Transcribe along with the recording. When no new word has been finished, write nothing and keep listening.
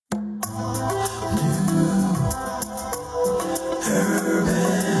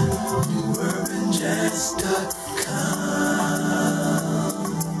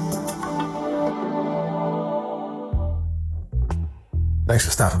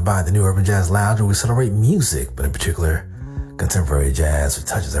stopping by the New Urban Jazz Lounge, where we celebrate music, but in particular, contemporary jazz with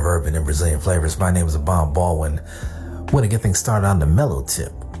touches of urban and Brazilian flavors. My name is Bon Baldwin. We're going to get things started on the mellow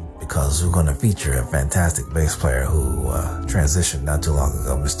tip because we're going to feature a fantastic bass player who transitioned not too long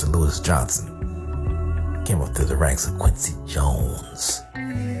ago, Mr. Louis Johnson. Came up through the ranks of Quincy Jones.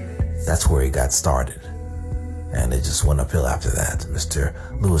 That's where he got started. And it just went uphill after that. Mr.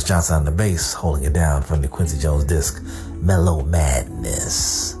 Louis Johnson on the bass, holding it down from the Quincy Jones disc, Mellow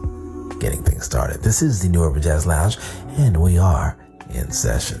Madness. Getting things started. This is the New Urban Jazz Lounge, and we are in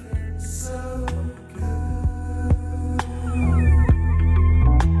session.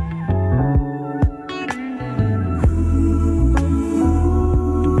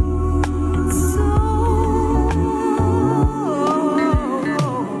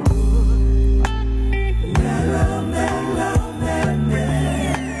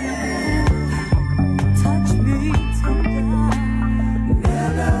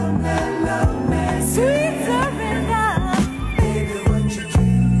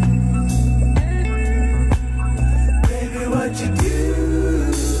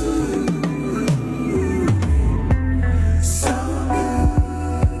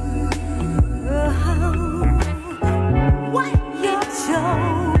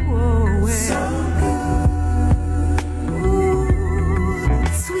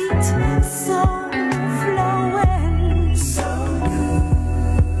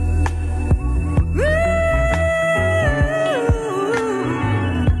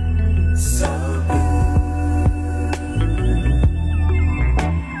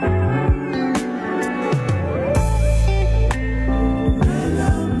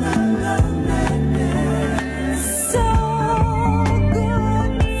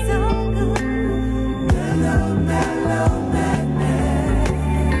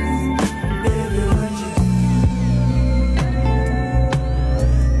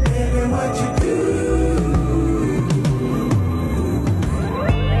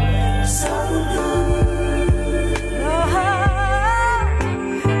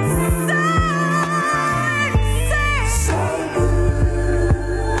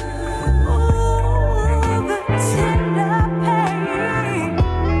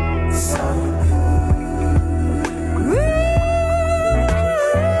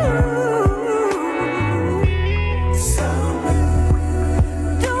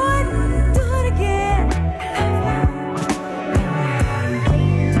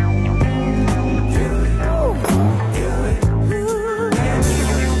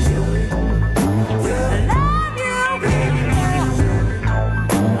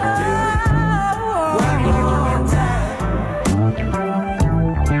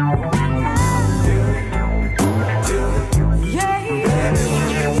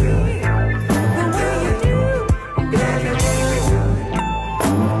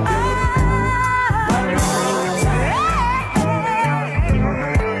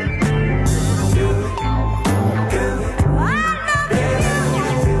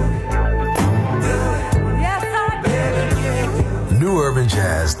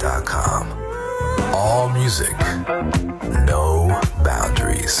 NewUrbanJazz.com. All music, no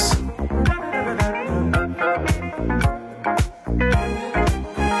boundaries.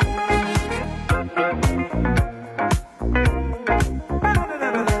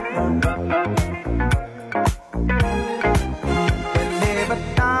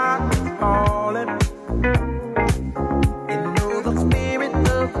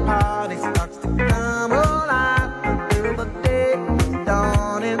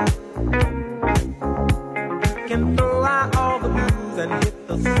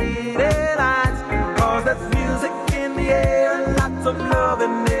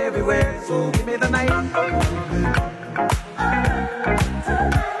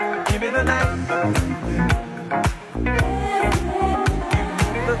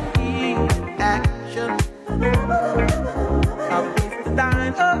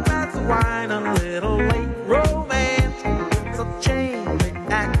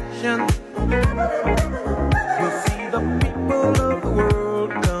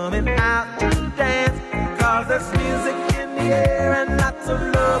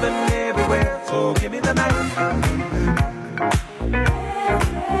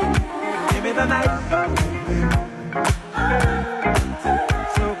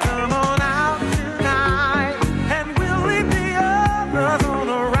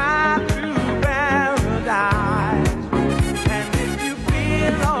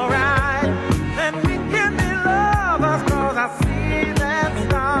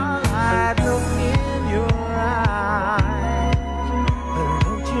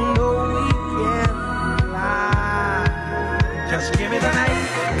 Just give me the night.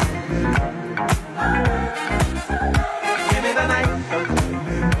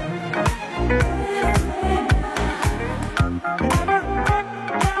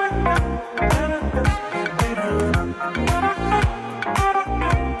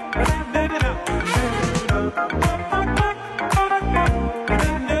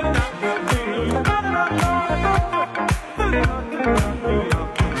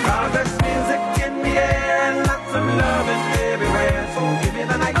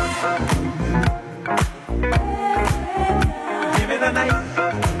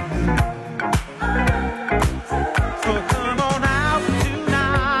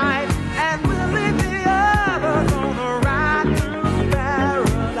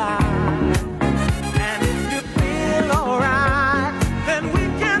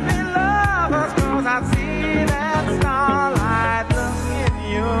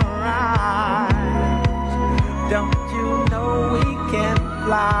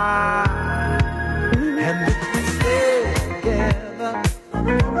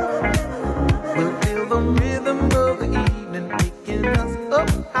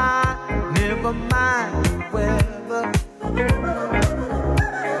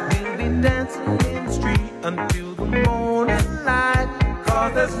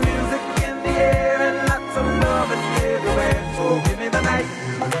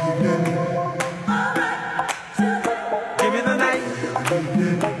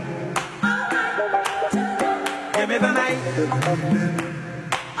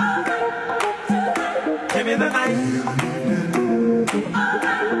 Give me the night.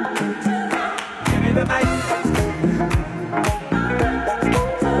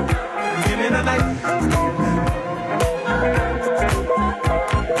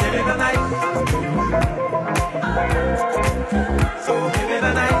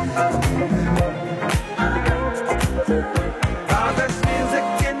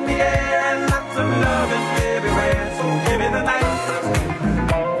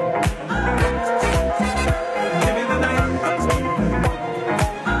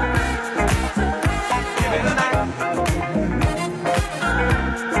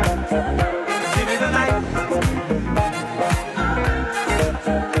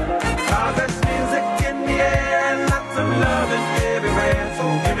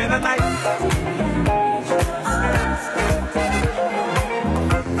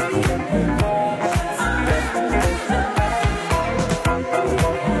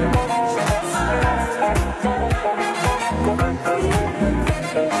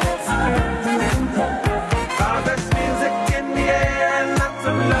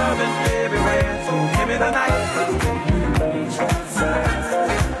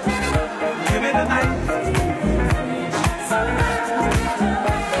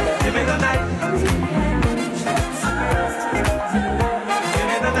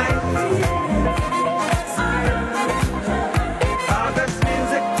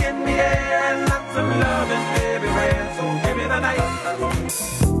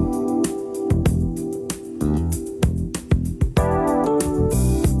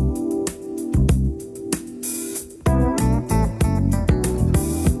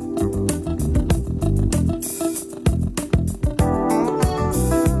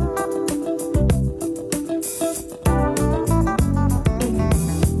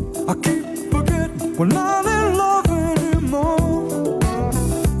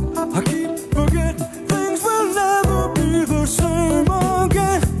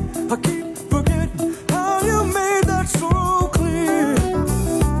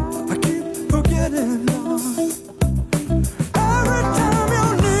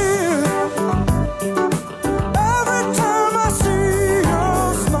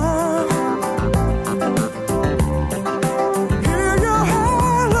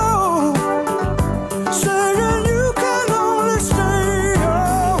 Say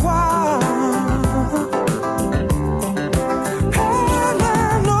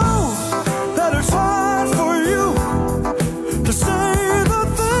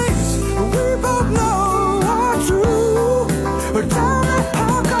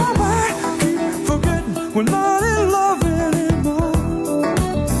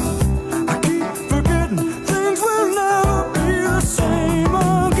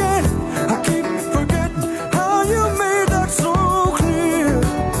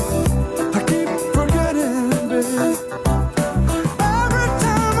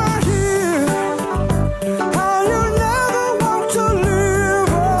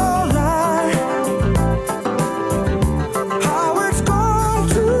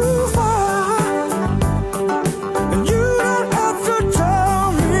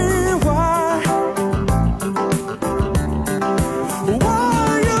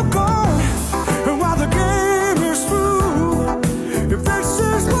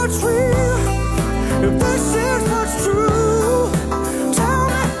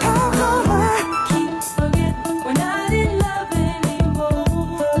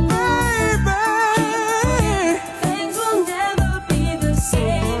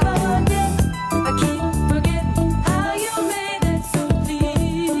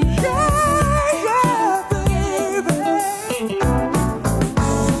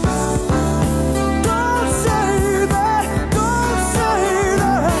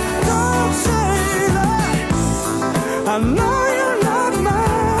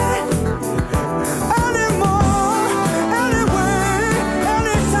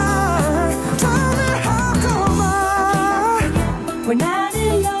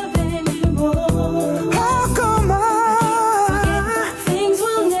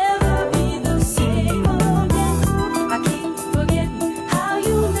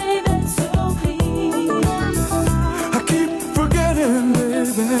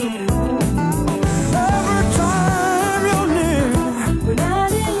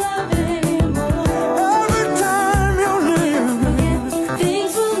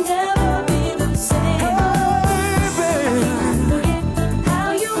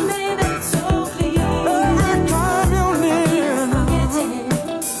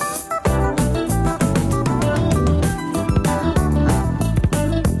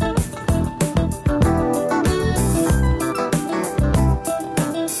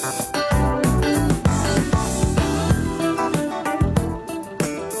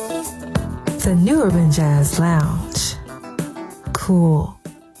Urban Jazz Lounge. Cool.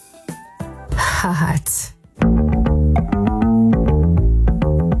 Hot.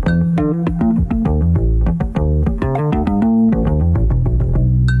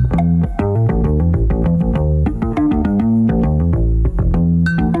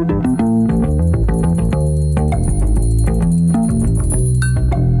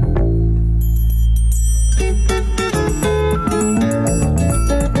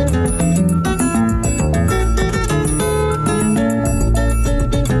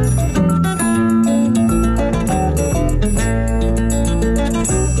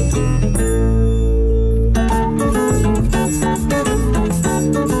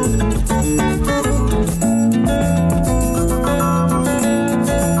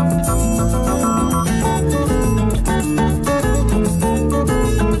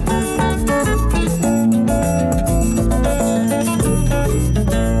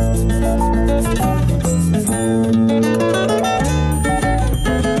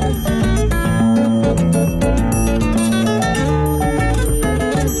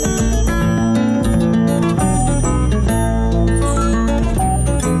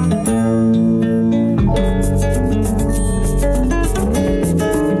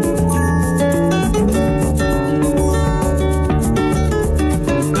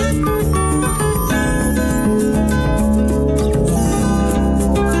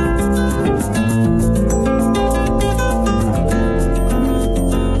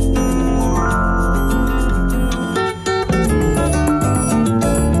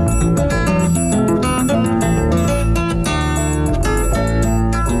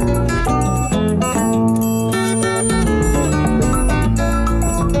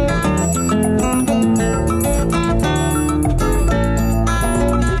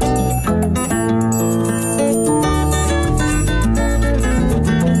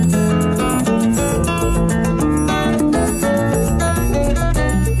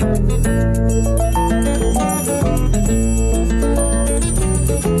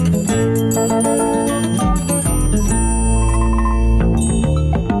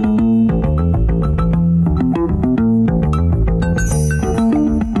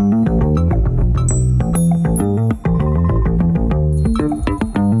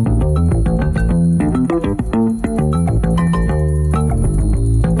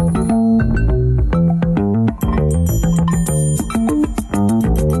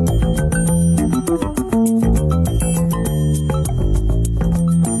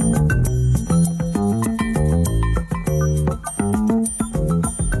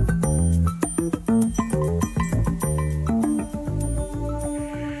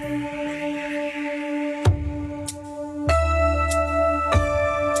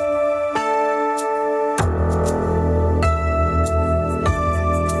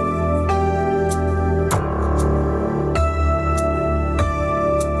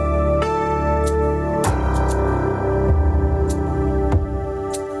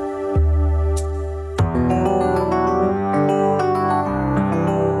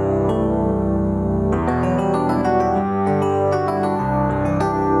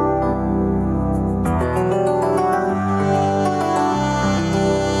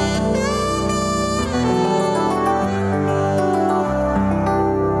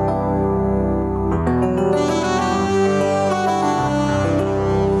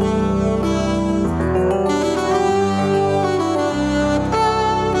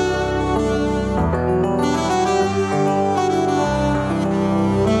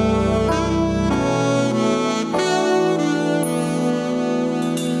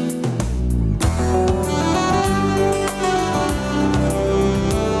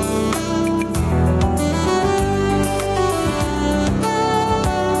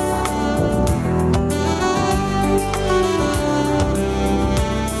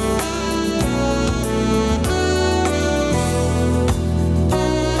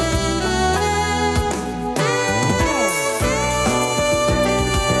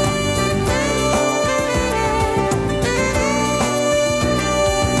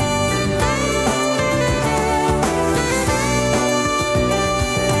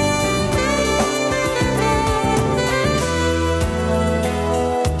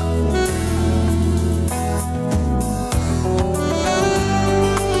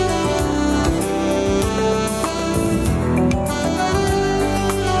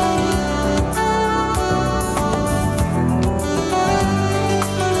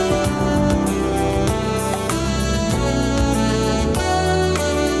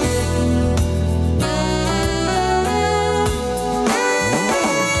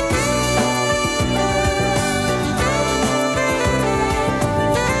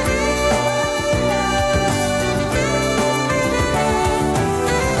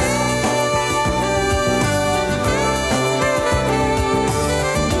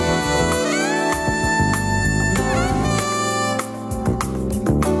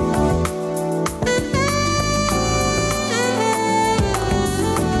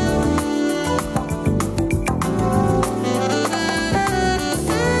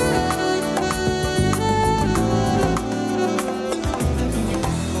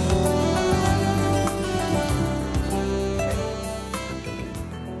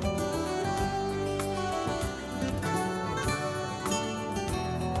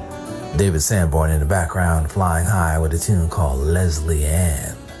 David Sanborn in the background, flying high with a tune called Leslie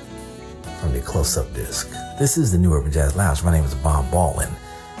Ann from the close-up disc. This is the New Urban Jazz Lounge. My name is Bob Baldwin,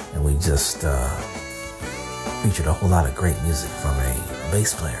 and we just featured a whole lot of great music from a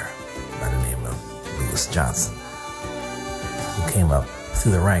bass player by the name of Louis Johnson, who came up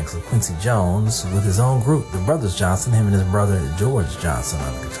through the ranks of Quincy Jones with his own group, the Brothers Johnson. Him and his brother George Johnson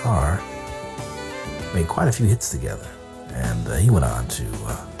on the guitar made quite a few hits together, and he went on to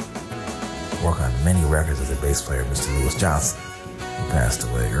work on many records as a bass player, Mr. Louis Johnson, who passed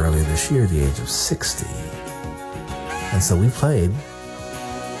away earlier this year at the age of 60. And so we played,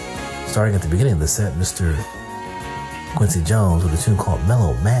 starting at the beginning of the set, Mr. Quincy Jones with a tune called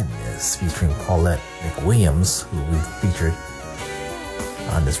Mellow Madness, featuring Paulette McWilliams, who we featured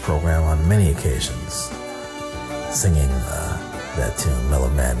on this program on many occasions, singing that tune, Mellow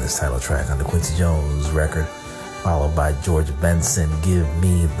Madness, title track on the Quincy Jones record, followed by George Benson, Give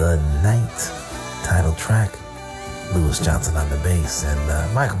Me the Night, title track, Louis Johnson on the bass,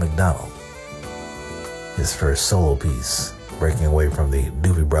 and Michael McDonald, his first solo piece, breaking away from the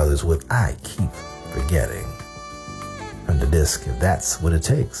Doobie Brothers with I Keep Forgetting, from the disc If That's What It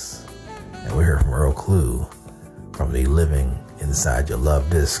Takes. And we heard from Earl Klugh from the Living Inside Your Love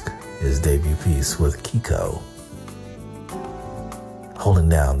disc, his debut piece with Kiko. Holding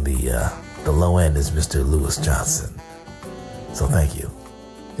down the low end is Mr. Louis Johnson. So thank you.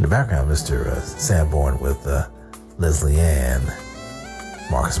 In the background, Mr. Sanborn with Leslie Ann,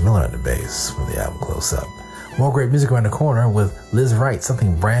 Marcus Miller on the bass from the album Close Up. More great music around the corner with Liz Wright,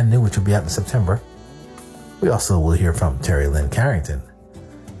 something brand new which will be out in September. We also will hear from Terry Lynn Carrington,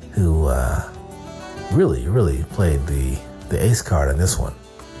 who really played the ace card on this one.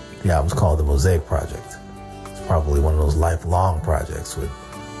 The album's called The Mosaic Project. It's probably one of those lifelong projects with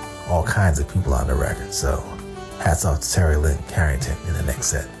all kinds of people on the record. So hats off to Terry Lynn Carrington in the next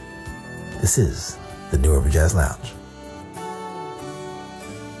set. This is the New Urban Jazz Lounge.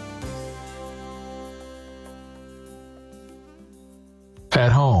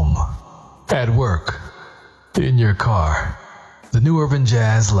 At home, at work, in your car, the New Urban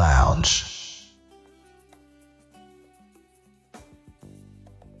Jazz Lounge.